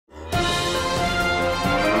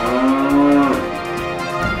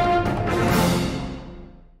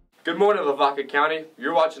morning, Lavaca County.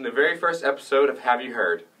 You're watching the very first episode of Have You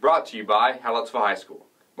Heard, brought to you by Hallettsville High School.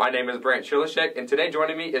 My name is Brant Chilishek, and today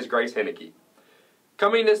joining me is Grace Henneke.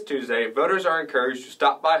 Coming this Tuesday, voters are encouraged to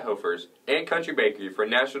stop by Hofer's and Country Bakery for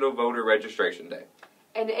National Voter Registration Day.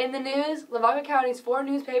 And in the news, Lavaca County's 4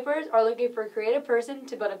 newspapers are looking for a creative person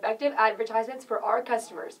to build effective advertisements for our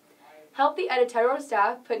customers. Help the editorial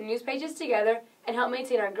staff put news pages together and help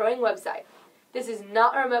maintain our growing website. This is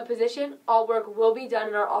not a remote position. All work will be done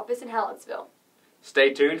in our office in Hallettsville.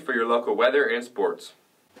 Stay tuned for your local weather and sports.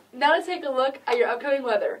 Now to take a look at your upcoming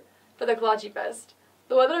weather for the Kolache Fest.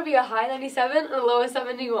 The weather will be a high 97 and a low of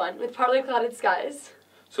 71 with partly clouded skies.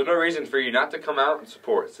 So no reason for you not to come out and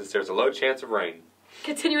support since there's a low chance of rain.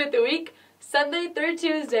 Continue with the week. Sunday through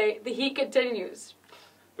Tuesday, the heat continues.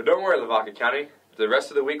 But don't worry, Lavaca County. The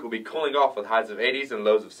rest of the week will be cooling off with highs of 80s and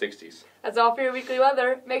lows of 60s. That's all for your weekly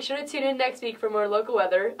weather. Make sure to tune in next week for more local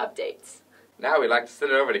weather updates. Now we'd like to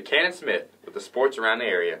send it over to Cannon Smith with the sports around the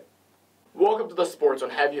area. Welcome to the sports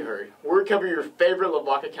on Have You Heard, where we cover your favorite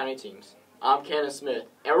Lavaca County teams. I'm Cannon Smith,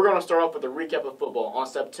 and we're going to start off with a recap of football on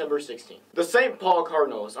September 16th. The St. Paul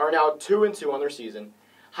Cardinals are now 2-2 on their season,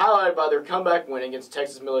 highlighted by their comeback win against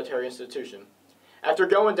Texas Military Institution. After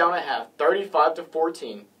going down at half,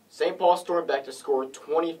 35-14, St. Paul stormed back to score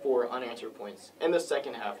 24 unanswered points in the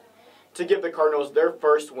second half to give the Cardinals their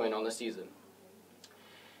first win on the season.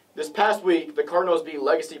 This past week, the Cardinals beat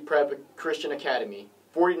Legacy Prep Christian Academy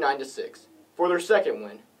 49-6 for their second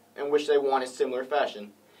win, in which they won in similar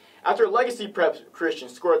fashion. After Legacy Prep Christian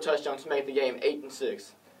scored a touchdown to make the game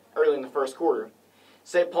 8-6 early in the first quarter,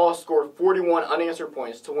 St. Paul scored 41 unanswered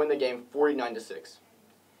points to win the game 49-6.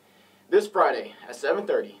 This Friday at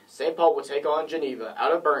 7:30, St. Paul will take on Geneva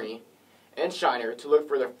out of Bernie and Shiner to look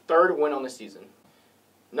for their third win on the season.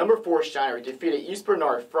 Number 4 Shiner defeated East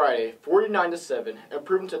Bernard Friday 49-7,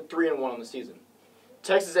 improving to 3-1 on the season.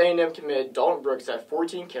 Texas A&M committed Dalton Brooks had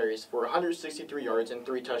 14 carries for 163 yards and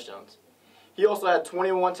 3 touchdowns. He also had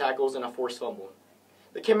 21 tackles and a forced fumble.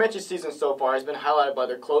 The Comanche season so far has been highlighted by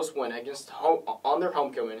their close win on their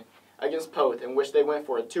homecoming against Poth, in which they went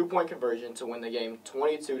for a 2-point conversion to win the game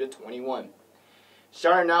 22-21.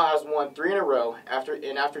 Shiner now has won 3 in a row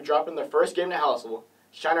after dropping their first game to Hallettsville.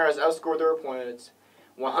 Shiner has outscored their opponents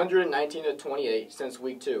 119-28 since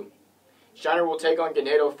week 2. Shiner will take on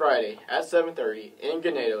Ganado Friday at 7:30 in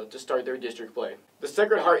Ganado to start their district play. The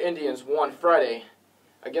Sacred Heart Indians won Friday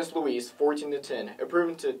against Louise 14-10,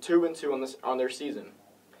 improving to 2-2 on their season.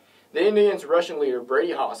 The Indians' rushing leader,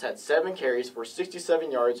 Brady Haas, had 7 carries for 67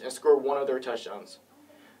 yards and scored 1 of their touchdowns.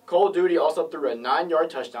 Cole Duty also threw a 9-yard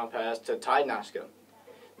touchdown pass to Ty Nashka.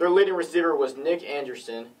 Their leading receiver was Nick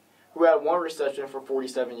Anderson, who had 1 reception for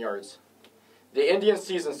 47 yards. The Indians'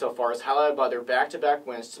 season so far is highlighted by their back-to-back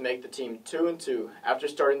wins to make the team 2-2 after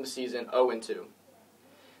starting the season 0-2.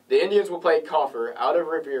 The Indians will play Coffer out of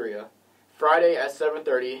Riviera Friday at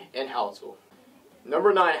 7:30 in Hallettsville.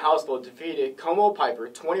 Number 9 Hallettsville defeated Como Piper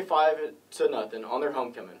 25-0 on their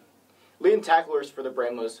homecoming. Leading tacklers for the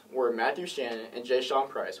Bramos were Matthew Shannon and Jay Sean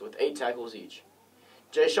Price with 8 tackles each.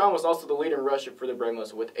 Jay Sean was also the leading rusher for the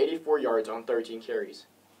Bramos with 84 yards on 13 carries.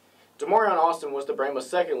 Demarion Austin was the Bramos'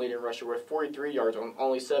 second leading rusher with 43 yards on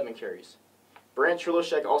only 7 carries. Brant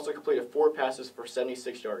Chilishek also completed 4 passes for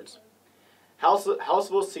 76 yards.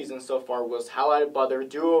 Hallettsville's season so far was highlighted by their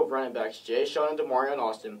duo of running backs Jay Sean and Demarion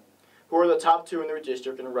Austin, who are the top 2 in their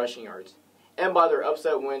district in rushing yards, and by their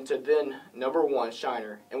upset win to then number 1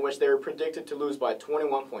 Shiner, in which they were predicted to lose by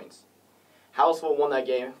 21 points. Hallettsville won that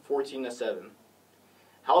game 14-7.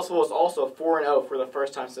 Hallettsville is also 4-0 for the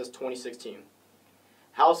first time since 2016.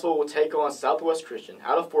 Hallettsville will take on Southwest Christian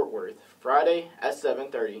out of Fort Worth Friday at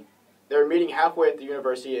 7:30. They are meeting halfway at the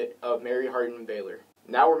University of Mary Hardin Baylor.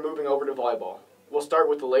 Now we're moving over to volleyball. We'll start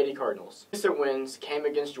with the Lady Cardinals. Recent wins came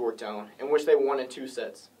against Yorktown, in which they won in 2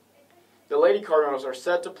 sets. The Lady Cardinals are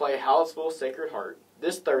set to play Hallettsville Sacred Heart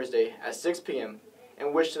this Thursday at 6 p.m.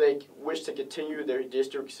 in which they wish to continue their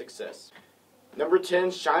district success. Number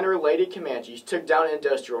 10 Shiner Lady Comanches took down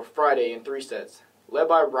Industrial Friday in 3 sets. Led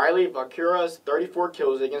by Riley Vakura's 34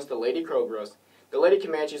 kills against the Lady Cobras, the Lady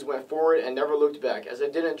Comanches went forward and never looked back as they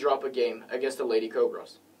didn't drop a game against the Lady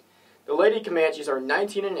Cobras. The Lady Comanches are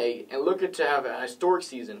 19-8 and looking to have a historic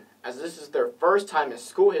season, as this is their first time in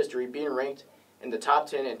school history being ranked in the top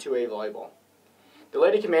 10 in 2A volleyball. The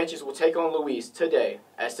Lady Comanches will take on Louise today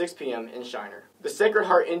at 6 p.m. in Shiner. The Sacred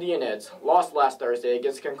Heart Indianettes lost last Thursday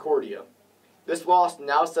against Concordia. This loss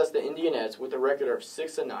now sets the Indianettes with a record of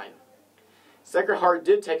 6-9. Sacred Heart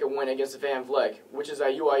did take a win against Van Vleck, which is a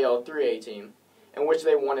UIL 3A team, in which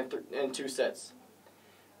they won in 2 sets.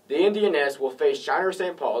 The Indianettes will face Shiner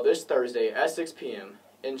St. Paul this Thursday at 6 p.m.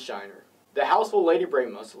 in Shiner. The Hallsville Lady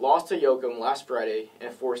Brahmas lost to Yoakum last Friday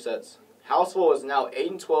in 4 sets. Hallsville is now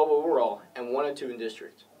 8-12 overall and 1-2 in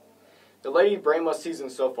district. The Lady Brahmas season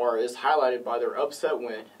so far is highlighted by their upset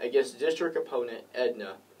win against district opponent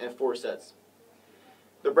Edna in 4 sets.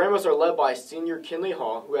 The Brahmas are led by senior Kinley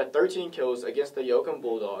Hall, who had 13 kills against the Yoakum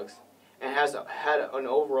Bulldogs and has had an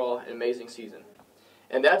overall amazing season.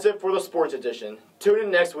 And that's it for the sports edition. Tune in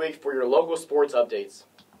next week for your local sports updates.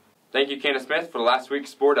 Thank you, Candace Smith, for last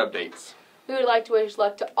week's sport updates. We would like to wish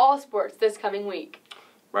luck to all sports this coming week.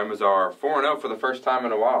 Brahmas are 4-0 for the first time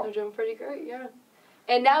in a while. They're doing pretty great, yeah.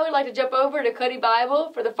 And now we'd like to jump over to Cody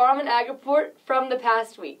Bible for the Farm and Ag Report from the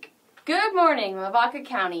past week. Good morning, Lavaca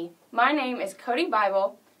County. My name is Cody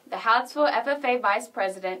Bible, the Hallsville FFA Vice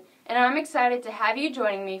President, and I'm excited to have you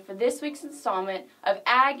joining me for this week's installment of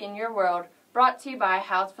Ag in Your World, brought to you by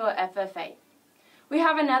Hallsville FFA. We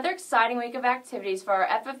have another exciting week of activities for our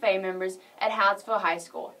FFA members at Hallsville High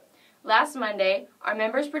School. Last Monday, our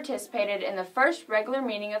members participated in the first regular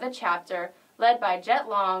meeting of the chapter, led by Jet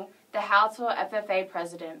Long, the Hallsville FFA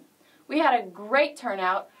President. We had a great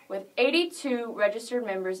turnout with 82 registered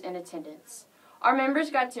members in attendance. Our members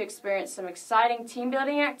got to experience some exciting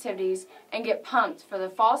team-building activities and get pumped for the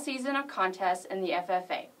fall season of contests in the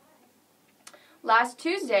FFA. Last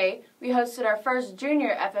Tuesday, we hosted our first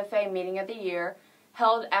junior FFA meeting of the year,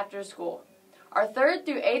 held after school. Our 3rd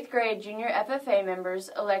through 8th grade junior FFA members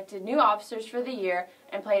elected new officers for the year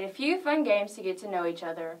and played a few fun games to get to know each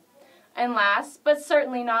other. And last, but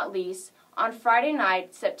certainly not least, on Friday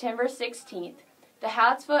night, September 16th, the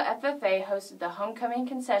Hallsville FFA hosted the homecoming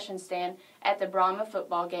concession stand at the Brahma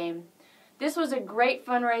football game. This was a great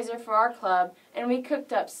fundraiser for our club, and we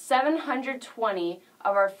cooked up 720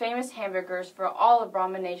 of our famous hamburgers for all of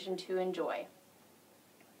Brahma Nation to enjoy.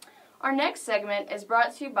 Our next segment is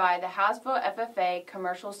brought to you by the Hallsville FFA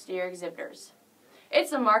Commercial Steer Exhibitors.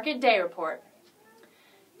 It's a market day report.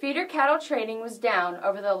 Feeder cattle trading was down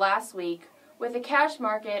over the last week, with the cash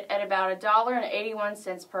market at about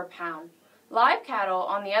 $1.81 per pound. Live cattle,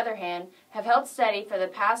 on the other hand, have held steady for the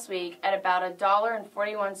past week at about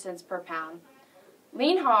 $1.41 per pound.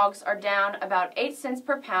 Lean hogs are down about 8 cents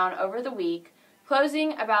per pound over the week,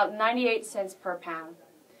 closing about 98 cents per pound.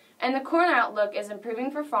 And the corn outlook is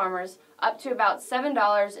improving for farmers, up to about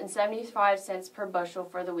 $7.75 per bushel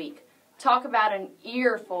for the week. Talk about an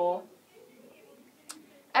earful.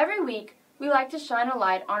 Every week, we like to shine a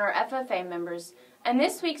light on our FFA members, and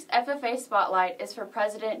this week's FFA Spotlight is for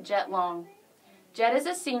President Jet Long. Jet is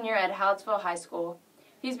a senior at Hallsville High School.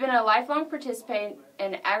 He's been a lifelong participant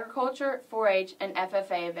in agriculture, 4-H, and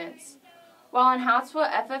FFA events. While in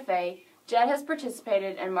Hallsville FFA, Jet has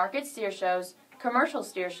participated in market steer shows, commercial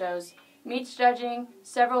steer shows, meats judging,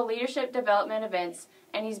 several leadership development events,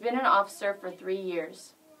 and he's been an officer for 3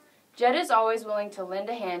 years. Jet is always willing to lend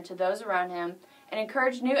a hand to those around him and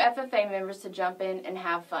encourage new FFA members to jump in and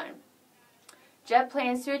have fun. Jet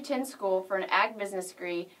plans to attend school for an ag business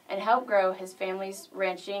degree and help grow his family's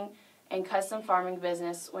ranching and custom farming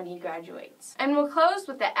business when he graduates. And we'll close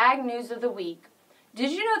with the ag news of the week. Did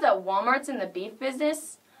you know that Walmart's in the beef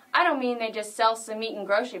business? I don't mean they just sell some meat and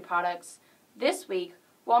grocery products. This week,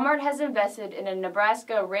 Walmart has invested in a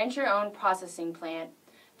Nebraska rancher-owned processing plant.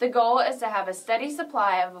 The goal is to have a steady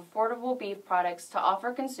supply of affordable beef products to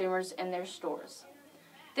offer consumers in their stores.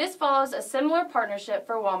 This follows a similar partnership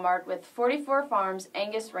for Walmart with 44 Farms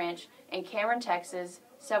Angus Ranch in Cameron, Texas,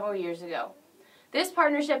 several years ago. This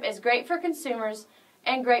partnership is great for consumers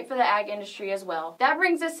and great for the ag industry as well. That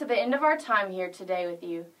brings us to the end of our time here today with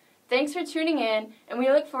you. Thanks for tuning in, and we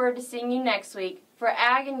look forward to seeing you next week for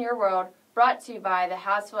Ag in Your World, brought to you by the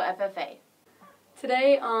Hallsville FFA.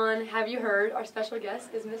 Today on Have You Heard, our special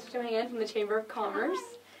guest is Ms. Joanne from the Chamber of Commerce.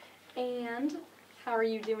 And how are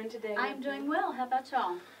you doing today? I'm doing well. How about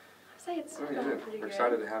y'all? I'd say it's Oh, going yeah. pretty We're good.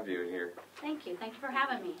 excited to have you in here. Thank you. Thank you for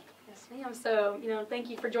having me. Yes, ma'am. So, thank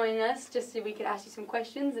you for joining us just so we could ask you some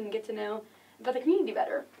questions and get to know about the community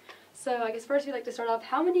better. So, I guess first we'd like to start off,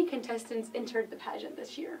 how many contestants entered the pageant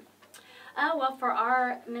this year? Well, for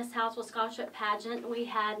our Miss Hallsville Scholarship Pageant, we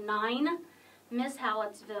had 9 Miss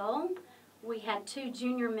Hallettsville. We had 2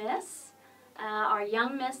 Junior Miss. Our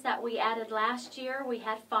Young Miss that we added last year, we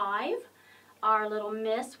had 5. Our Little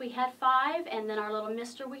Miss, we had 5. And then our Little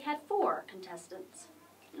Mister, we had 4 contestants.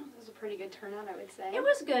 Oh, that was a pretty good turnout, I would say. It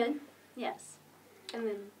was good, yes. And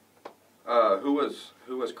then, Who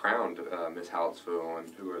was crowned Miss Hallettsville, and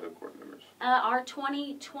who are the court members? Our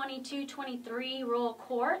 2022-23 Royal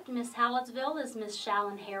Court, Miss Hallettsville, is Miss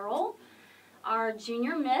Shallon Harrell. Our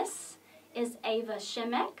Junior Miss is Ava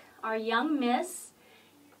Shemek. Our Young Miss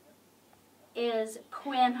is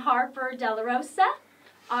Quinn Harper De La Rosa.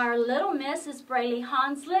 Our Little Miss is Braylee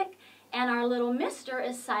Hanslick. And our little mister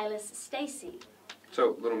is Silas Stacy.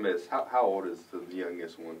 So, little miss, how old is the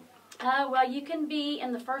youngest one? Well, you can be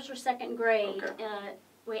in the 1st or 2nd grade. Okay.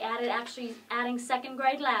 We adding 2nd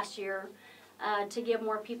grade last year to give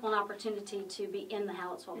more people an opportunity to be in the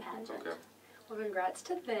Hallettsville pageant. Okay. Well, congrats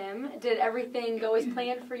to them. Did everything go as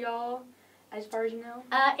planned for y'all, as far as you know?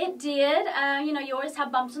 It did. You know, you always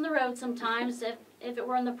have bumps in the road sometimes. If it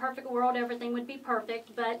were in the perfect world, everything would be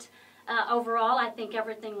perfect. But overall, I think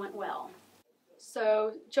everything went well.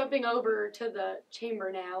 So, jumping over to the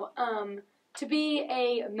chamber now, to be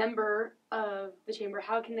a member of the chamber,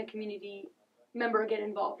 how can the community member get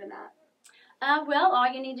involved in that? Well,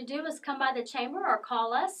 all you need to do is come by the chamber or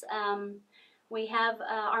call us. We have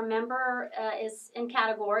our member is in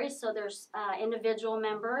categories, so there's individual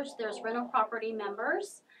members, there's rental property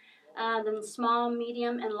members, then small,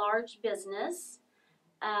 medium, and large business.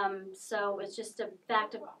 So it's just a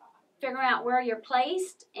fact of figuring out where you're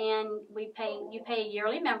placed, and you pay a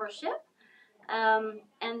yearly membership.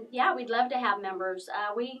 And yeah, we'd love to have members.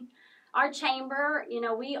 Our chamber, you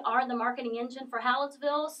know, we are the marketing engine for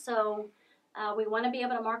Hallettsville, so we want to be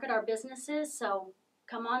able to market our businesses. So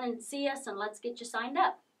come on and see us, and let's get you signed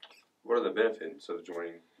up. What are the benefits of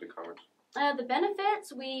joining the conference? The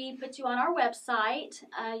benefits, we put you on our website.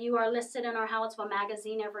 You are listed in our Hallettsville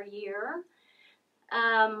magazine every year.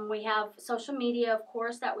 We have social media, of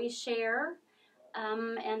course, that we share.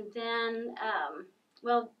 And then,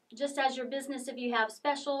 well, just as your business, if you have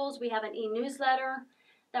specials, we have an e-newsletter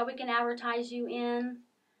that we can advertise you in.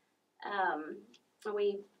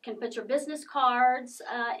 We can put your business cards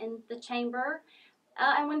in the chamber.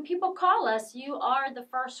 And when people call us, you are the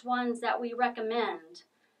first ones that we recommend.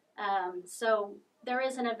 So there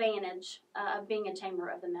is an advantage of being a chamber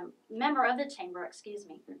of the member of the chamber. Excuse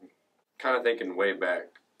me. Kind of thinking way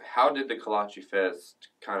back, how did the Kolache Fest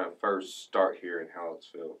kind of first start here in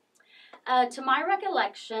Hallettsville? To my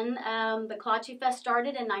recollection, the Kolache Fest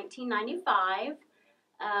started in 1995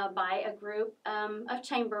 by a group of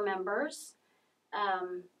chamber members.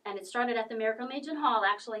 And it started at the American Legion Hall,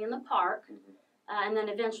 actually in the park, and then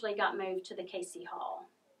eventually got moved to the KC Hall.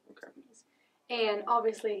 Okay. And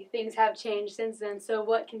obviously, things have changed since then. So,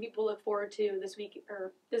 what can people look forward to this week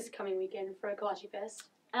or this coming weekend for Kolache Fest?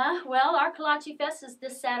 Well, our Kolache Fest is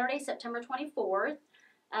this Saturday, September 24th.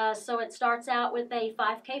 So it starts out with a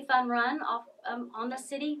 5K fun run off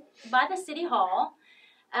by the City Hall.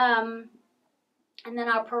 And then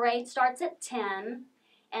our parade starts at 10.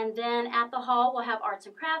 And then at the hall, we'll have arts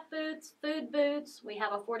and craft booths, food booths. We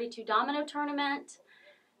have a 42 domino tournament.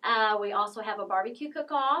 We also have a barbecue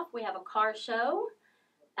cook-off. We have a car show.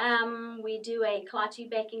 We do a kolache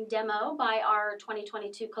baking demo by our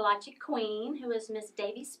 2022 Kolache Queen, who is Miss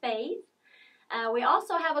Davy Spade. We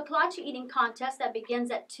also have a kolache eating contest that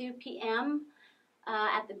begins at 2 p.m.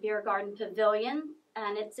 At the Beer Garden Pavilion,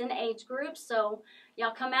 and it's in age groups. So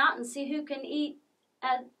y'all come out and see who can eat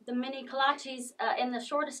the mini kolaches in the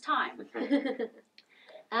shortest time.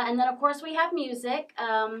 And then, of course, we have music.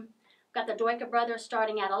 We've got the Doika Brothers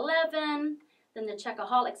starting at 11, then the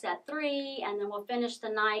Checkaholics at 3, and then we'll finish the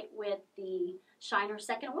night with the Shiner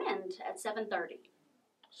Second Wind at 7:30.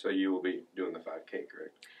 So you will be doing the 5K,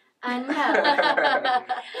 correct? I know.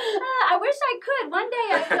 I wish I could. One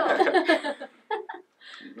day I will.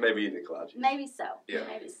 Maybe the kolaches. Maybe so. Yeah.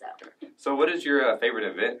 Maybe so. So what is your favorite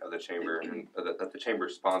event of the chamber and that the chamber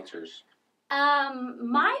sponsors?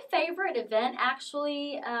 My favorite event,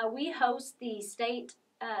 actually, we host the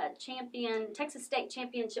Texas State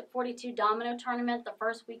Championship 42 Domino Tournament the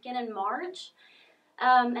first weekend in March.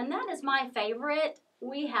 And that is my favorite.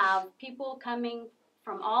 We have people coming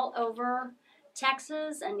from all over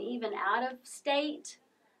Texas and even out of state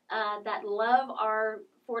that love our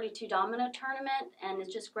 42 Domino Tournament, and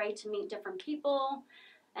it's just great to meet different people,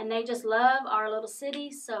 and they just love our little city,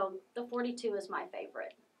 so the 42 is my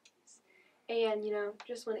favorite. And,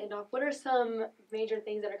 just want to end off, what are some major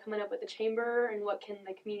things that are coming up with the chamber, and what can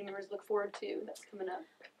the community members look forward to that's coming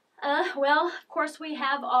up? Well, of course, we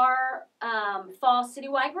have our fall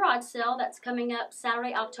citywide garage sale that's coming up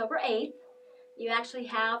Saturday, October 8th. You actually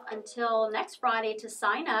have until next Friday to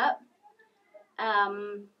sign up.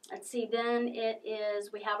 Let's see, then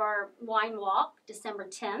we have our wine walk December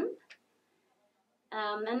 10th.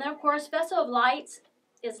 And then, of course, Festival of Lights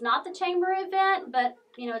is not the chamber event, but,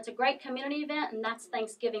 it's a great community event, and that's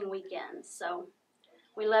Thanksgiving weekend. So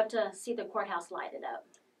we love to see the courthouse lighted up.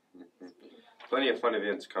 Mm-hmm. Plenty of fun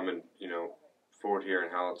events coming, forward here in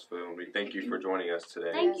Hallettsville, and we thank you for joining us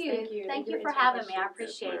today. Thank you. Thank you for having me. I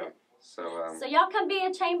appreciate it. So y'all can be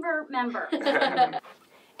a chamber member.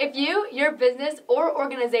 If you, your business, or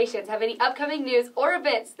organizations have any upcoming news or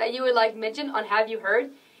events that you would like mentioned on Have You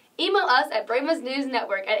Heard, Email us at Brahmas News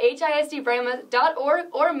Network at hisdbrahmas.org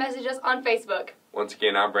or message us on Facebook. Once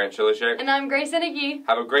again, I'm Brant Chilishek. And I'm Grace Henneke.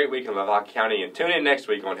 Have a great week in Lavaca County and tune in next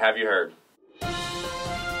week on Have You Heard?